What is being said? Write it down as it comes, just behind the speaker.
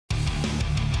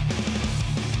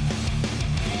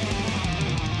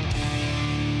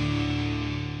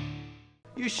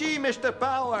You see, Mr.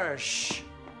 Powers,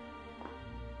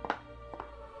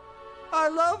 I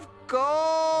love gold.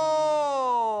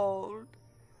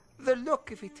 The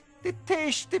look of it, the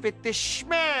taste of it, the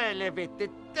smell of it, the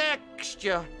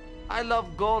texture. I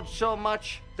love gold so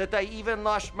much that I even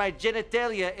lost my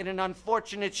genitalia in an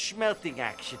unfortunate smelting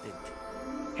accident.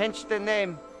 Hence the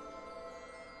name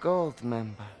Gold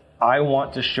Member. I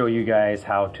want to show you guys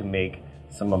how to make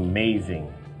some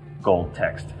amazing gold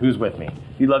text. Who's with me?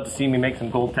 If you'd love to see me make some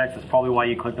gold text, that's probably why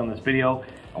you clicked on this video,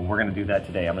 and we're gonna do that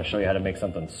today. I'm gonna show you how to make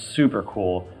something super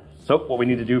cool. So what we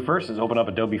need to do first is open up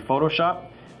Adobe Photoshop,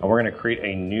 and we're gonna create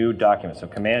a new document. So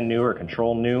Command New or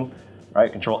Control New,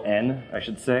 right? Control N, I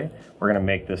should say. We're gonna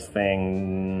make this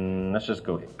thing, let's just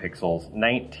go pixels,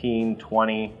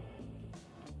 1920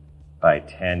 by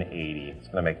 1080. It's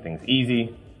gonna make things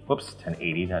easy. Whoops,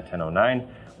 1080, not 1009.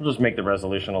 We'll just make the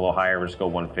resolution a little higher. We'll just go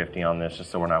 150 on this,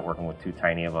 just so we're not working with too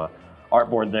tiny of a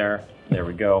artboard there. There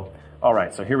we go. All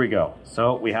right, so here we go.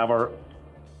 So we have our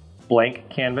blank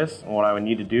canvas, and what I would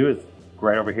need to do is go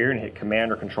right over here and hit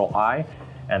Command or Control I,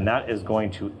 and that is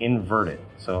going to invert it.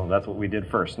 So that's what we did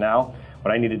first. Now,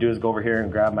 what I need to do is go over here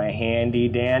and grab my handy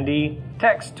dandy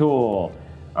text tool.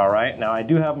 All right, now I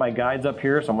do have my guides up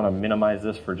here, so I'm gonna minimize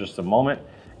this for just a moment.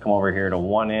 Come over here to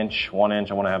 1 inch. I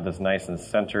wanna have this nice and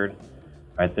centered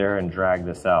right there and drag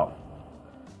this out.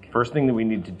 First thing that we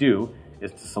need to do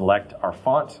is to select our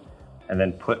font and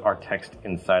then put our text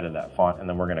inside of that font, and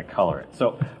then we're gonna color it.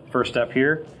 So first step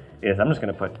here is I'm just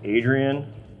gonna put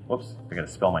Adrian, whoops, I gotta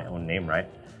spell my own name right,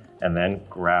 and then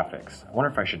graphics. I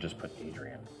wonder if I should just put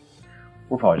Adrian.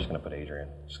 We're probably just gonna put Adrian.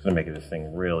 Just gonna make this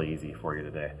thing real easy for you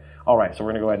today. All right, so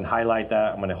we're gonna go ahead and highlight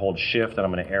that. I'm gonna hold Shift and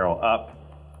I'm gonna arrow up.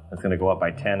 It's gonna go up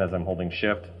by 10 as I'm holding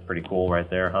Shift. Pretty cool right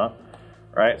there, huh?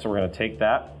 All right, so we're gonna take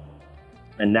that.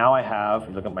 And now I have, if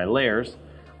you look at my layers,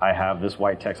 I have this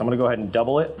white text. I'm gonna go ahead and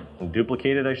double it, and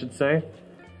duplicate it, I should say.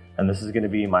 And this is gonna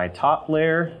be my top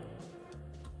layer.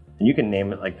 And you can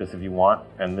name it like this if you want.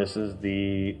 And this is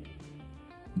the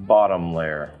bottom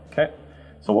layer, okay?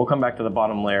 So we'll come back to the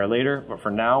bottom layer later, but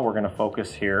for now, we're gonna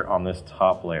focus here on this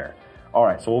top layer. All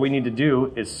right, so what we need to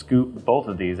do is scoop both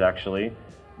of these actually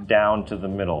down to the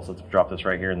middle. So let's drop this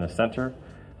right here in the center,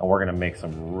 and we're gonna make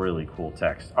some really cool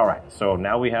text. All right, so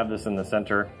now we have this in the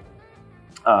center,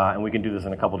 and we can do this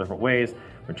in a couple different ways.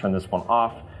 We turn this one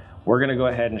off. We're gonna go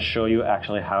ahead and show you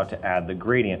actually how to add the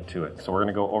gradient to it. So we're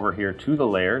gonna go over here to the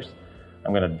layers.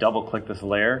 I'm gonna double click this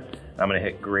layer, and I'm gonna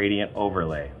hit gradient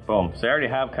overlay. Boom, so I already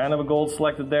have kind of a gold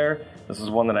selected there. This is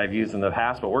one that I've used in the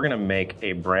past, but we're gonna make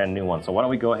a brand new one. So why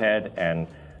don't we go ahead and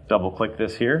double click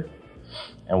this here,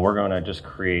 and we're gonna just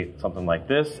create something like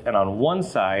this. And on one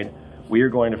side, we are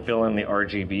going to fill in the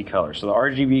RGB color. So the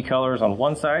RGB colors on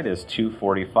one side is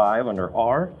 245 under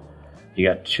R, you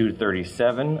got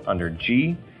 237 under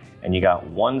G, and you got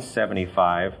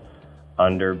 175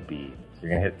 under B. So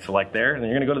you're gonna hit select there, and then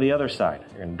you're gonna go to the other side.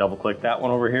 You're gonna double click that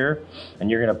one over here, and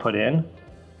you're gonna put in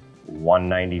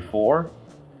 194.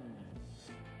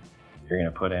 You're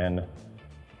gonna put in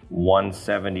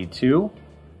 172,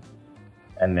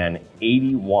 and then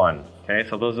 81. Okay,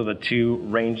 so those are the two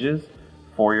ranges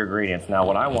for your gradients. Now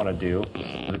what I wanna do,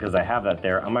 because I have that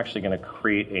there, I'm actually gonna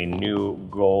create a new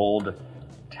gold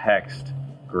text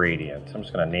gradient. I'm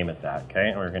just gonna name it that, okay?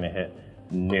 And we're gonna hit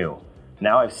new.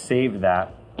 Now I've saved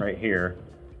that right here.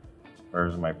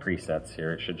 Where's my presets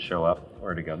here? It should show up.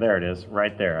 Where'd it go? There it is,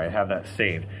 right there. I have that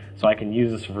saved. So I can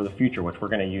use this for the future, which we're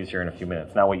gonna use here in a few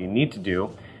minutes. Now what you need to do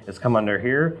is come under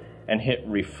here and hit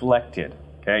reflected,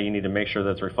 okay? You need to make sure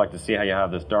that's reflected. See how you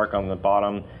have this dark on the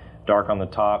bottom, dark on the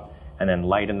top, and then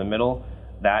light in the middle?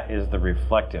 That is the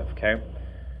reflective, okay?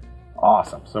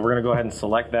 Awesome, so we're gonna go ahead and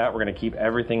select that. We're gonna keep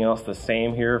everything else the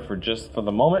same here for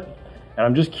the moment. And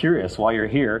I'm just curious, while you're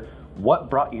here, what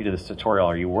brought you to this tutorial?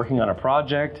 Are you working on a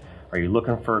project? Are you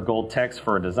looking for gold text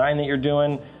for a design that you're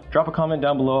doing? Drop a comment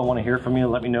down below. I wanna hear from you.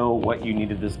 Let me know what you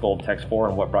needed this gold text for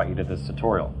and what brought you to this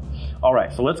tutorial. All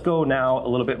right, so let's go now a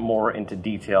little bit more into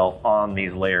detail on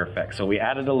these layer effects. So we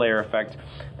added a layer effect.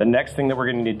 The next thing that we're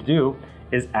gonna need to do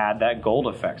is add that gold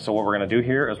effect. So what we're gonna do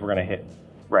here is we're gonna hit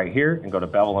right here and go to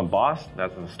bevel emboss.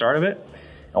 That's the start of it.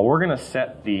 And we're gonna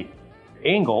set the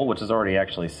angle, which is already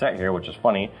actually set here, which is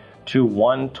funny, to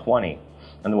 120.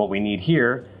 And then what we need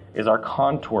here is our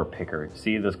contour picker.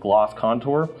 See this gloss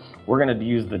contour? We're gonna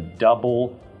use the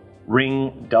double,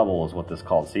 ring double is what this is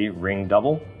called. See, ring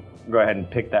double. Go ahead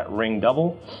and pick that ring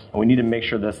double. And we need to make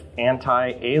sure this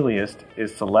anti-aliased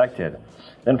is selected.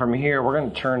 Then from here, we're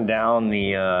gonna turn down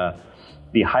the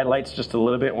highlights just a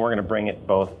little bit, and we're gonna bring it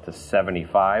both to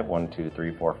 75, 1, 2,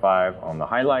 3, 4, 5 on the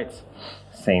highlights.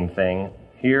 Same thing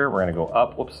here, we're gonna go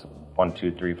up, whoops, 1,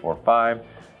 2, 3, 4, 5,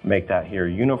 make that here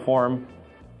uniform.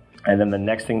 And then the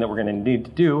next thing that we're gonna need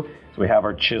to do is we have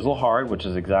our chisel hard, which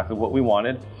is exactly what we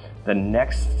wanted. The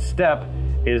next step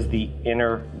is the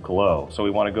inner glow. So we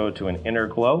wanna go to an inner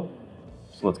glow.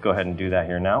 So let's go ahead and do that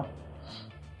here now.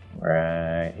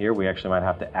 Right here, we actually might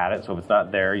have to add it. So if it's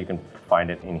not there, you can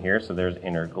find it in here. So there's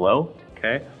inner glow,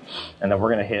 okay? And then we're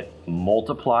gonna hit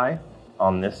multiply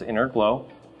on this inner glow.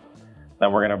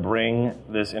 Then we're gonna bring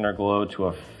this inner glow to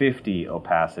a 50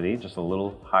 opacity, just a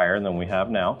little higher than we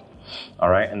have now. All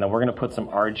right, and then we're gonna put some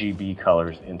RGB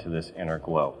colors into this inner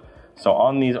glow. So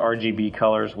on these RGB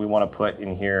colors, we wanna put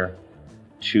in here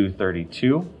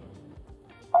 232.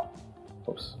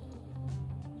 Oops.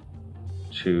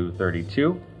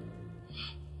 232,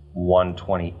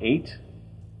 128,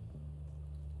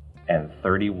 and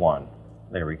 31.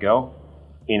 There we go.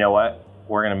 You know what?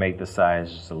 We're gonna make the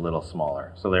size just a little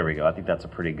smaller. So there we go. I think that's a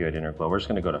pretty good inner glow. We're just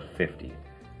gonna go to 50.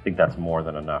 I think that's more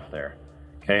than enough there.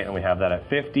 Okay, and we have that at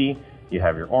 50. You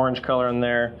have your orange color in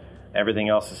there. Everything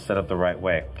else is set up the right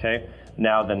way, okay?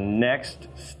 Now the next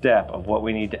step of what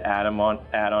we need to add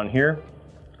on here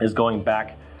is going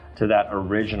back to that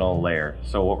original layer.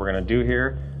 So what we're gonna do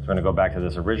here is we're gonna go back to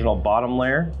this original bottom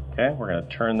layer, okay? We're gonna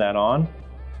turn that on,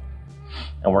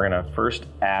 and we're gonna first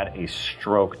add a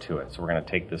stroke to it. So we're gonna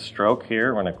take this stroke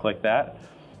here, we're gonna click that,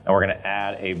 and we're gonna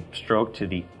add a stroke to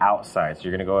the outside. So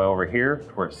you're gonna go over here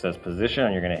where it says position,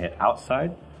 and you're gonna hit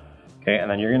outside, okay?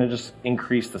 And then you're gonna just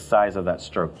increase the size of that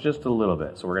stroke just a little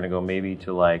bit. So we're gonna go maybe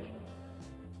to like,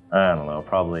 I don't know,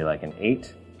 probably like an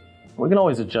 8. We can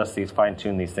always adjust these, fine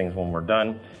tune these things when we're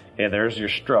done. Okay, there's your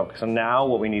stroke. So now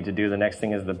what we need to do, the next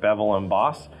thing is the bevel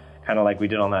emboss, kind of like we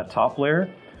did on that top layer.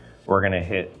 We're gonna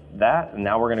hit that, and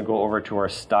now we're gonna go over to our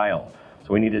style.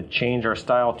 So we need to change our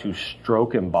style to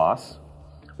stroke emboss.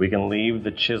 We can leave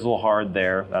the chisel hard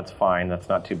there, that's fine, that's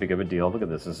not too big of a deal. Look at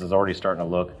this, this is already starting to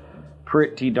look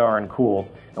pretty darn cool,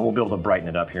 and we'll be able to brighten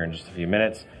it up here in just a few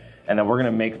minutes. And then we're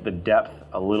gonna make the depth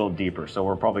a little deeper. So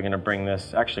we're probably gonna bring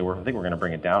this, actually I think we're gonna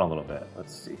bring it down a little bit.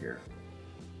 Let's see here.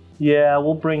 Yeah,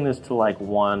 we'll bring this to like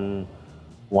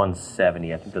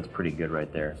 170. I think that's pretty good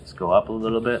right there. Let's go up a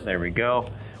little bit, there we go.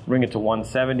 Bring it to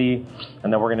 170,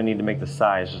 and then we're gonna need to make the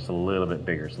size just a little bit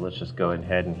bigger. So let's just go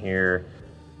ahead and here,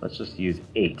 let's just use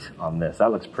 8 on this.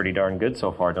 That looks pretty darn good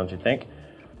so far, don't you think?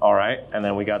 All right, and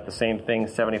then we got the same thing,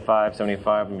 75,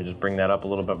 75. Let me just bring that up a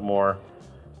little bit more.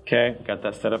 Okay, got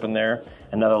that set up in there.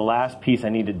 And now the last piece I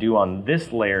need to do on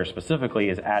this layer specifically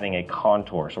is adding a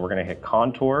contour. So we're gonna hit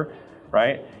contour,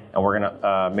 right? And we're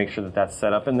gonna make sure that that's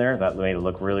set up in there. That made it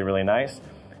look really, really nice.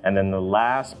 And then the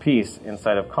last piece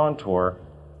inside of contour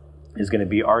is gonna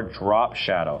be our drop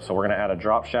shadow. So we're gonna add a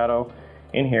drop shadow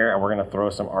in here, and we're gonna throw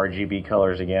some RGB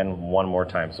colors again one more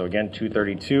time. So again,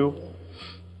 232,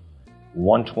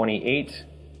 128,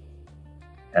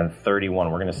 and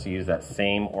 31. We're gonna use that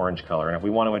same orange color. And if we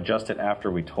want to adjust it after,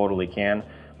 we totally can.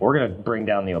 We're gonna bring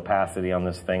down the opacity on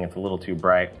this thing. It's a little too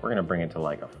bright. We're gonna bring it to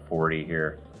like a 40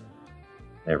 here.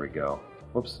 There we go.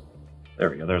 Whoops. There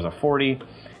we go. There's a 40.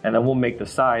 And then we'll make the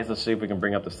size. Let's see if we can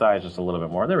bring up the size just a little bit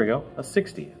more. There we go. A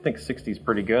 60. I think 60 is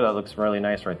pretty good. That looks really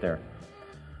nice right there.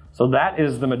 So that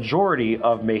is the majority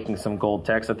of making some gold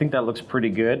text. I think that looks pretty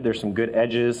good. There's some good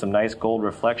edges, some nice gold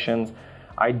reflections.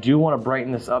 I do want to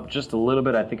brighten this up just a little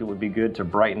bit. I think it would be good to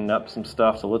brighten up some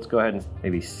stuff. So let's go ahead and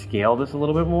maybe scale this a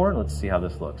little bit more. Let's see how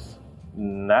this looks.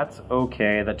 That's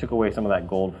okay. That took away some of that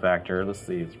gold factor. Let's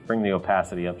see. Let's bring the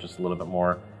opacity up just a little bit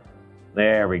more.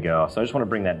 There we go. So I just want to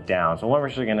bring that down. So we're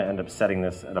actually going to end up setting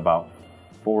this at about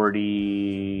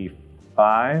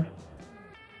 45.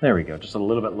 There we go. Just a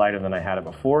little bit lighter than I had it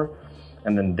before.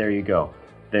 And then there you go.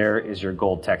 There is your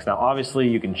gold text. Now, obviously,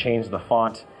 you can change the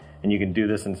font, and you can do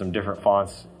this in some different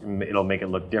fonts. It'll make it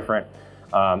look different.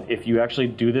 If you actually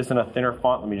do this in a thinner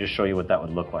font, let me just show you what that would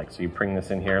look like. So you bring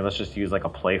this in here. Let's just use like a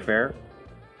Playfair.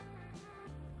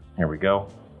 Here we go.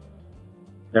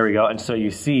 There we go. And so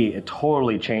you see it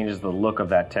totally changes the look of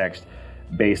that text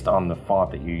based on the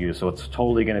font that you use. So it's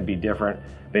totally going to be different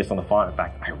based on the font. In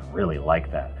fact, I really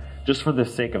like that. Just for the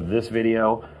sake of this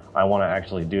video, I want to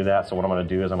actually do that. So what I'm going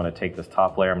to do is I'm going to take this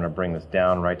top layer. I'm going to bring this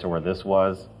down right to where this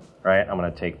was. Right? I'm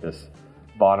going to take this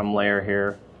bottom layer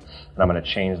here, and I'm going to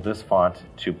change this font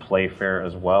to Playfair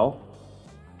as well.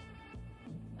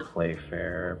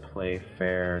 Playfair,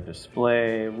 Playfair,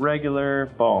 display,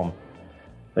 regular, boom.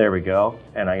 There we go.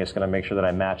 And I'm just going to make sure that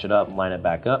I match it up and line it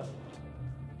back up.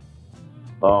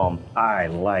 Boom. I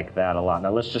like that a lot.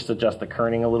 Now let's just adjust the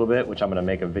kerning a little bit, which I'm going to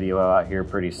make a video out here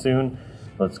pretty soon.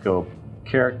 Let's go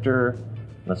character.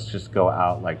 Let's just go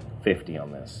out like 50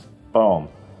 on this. Boom.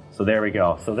 So there we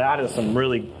go. So that is some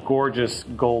really gorgeous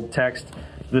gold text.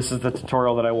 This is the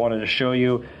tutorial that I wanted to show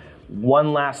you.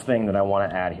 one last thing that I want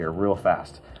to add here real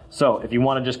fast. So if you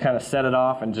want to just kind of set it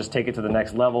off and just take it to the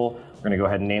next level, we're going to go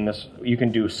ahead and name this. You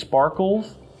can do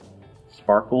sparkles,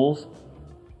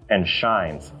 and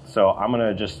shines. So I'm going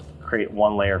to just create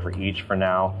one layer for each for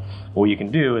now. What you can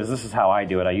do is, this is how I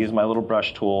do it. I use my little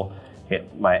brush tool,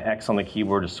 hit my X on the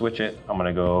keyboard to switch it. I'm going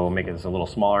to go make it a little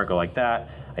smaller, go like that.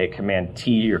 I hit Command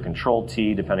T or Control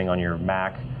T, depending on your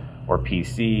Mac or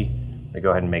PC. I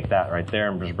go ahead and make that right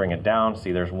there and just bring it down.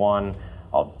 See, there's one.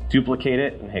 I'll duplicate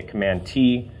it and hit Command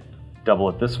T, double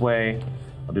it this way.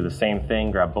 I'll do the same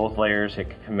thing, grab both layers,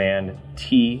 hit Command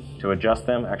T to adjust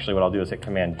them. Actually, what I'll do is hit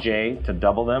Command J to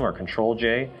double them, or Control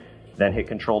J, then hit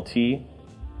Control T.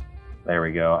 There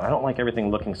we go. I don't like everything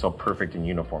looking so perfect and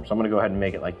uniform, so I'm gonna go ahead and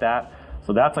make it like that.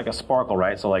 So that's like a sparkle,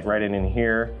 right? So like right in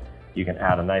here, you can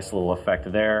add a nice little effect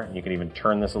there. You can even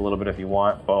turn this a little bit if you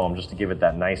want. Boom, just to give it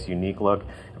that nice, unique look.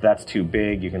 If that's too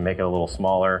big, you can make it a little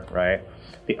smaller, right?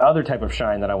 The other type of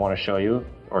shine that I wanna show you,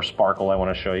 or sparkle I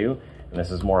wanna show you, and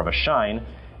this is more of a shine,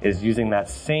 is using that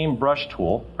same brush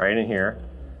tool right in here,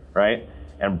 right?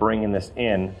 And bringing this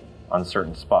in on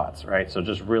certain spots, right? So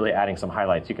just really adding some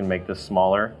highlights. You can make this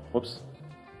smaller, whoops.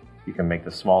 You can make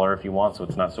this smaller if you want, so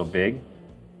it's not so big.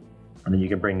 And then you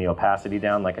can bring the opacity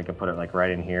down, like I could put it like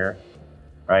right in here,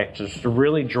 right? Just to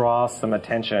really draw some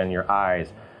attention in your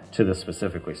eyes to this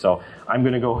specifically. So I'm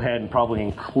gonna go ahead and probably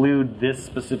include this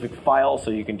specific file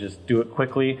so you can just do it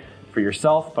quickly for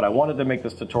yourself, but I wanted to make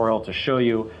this tutorial to show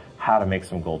you how to make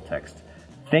some gold text.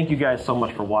 Thank you guys so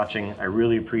much for watching. I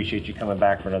really appreciate you coming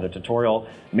back for another tutorial.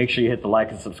 Make sure you hit the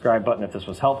like and subscribe button if this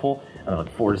was helpful, and I look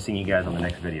forward to seeing you guys on the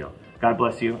next video. God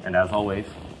bless you, and as always,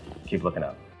 keep looking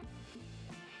up.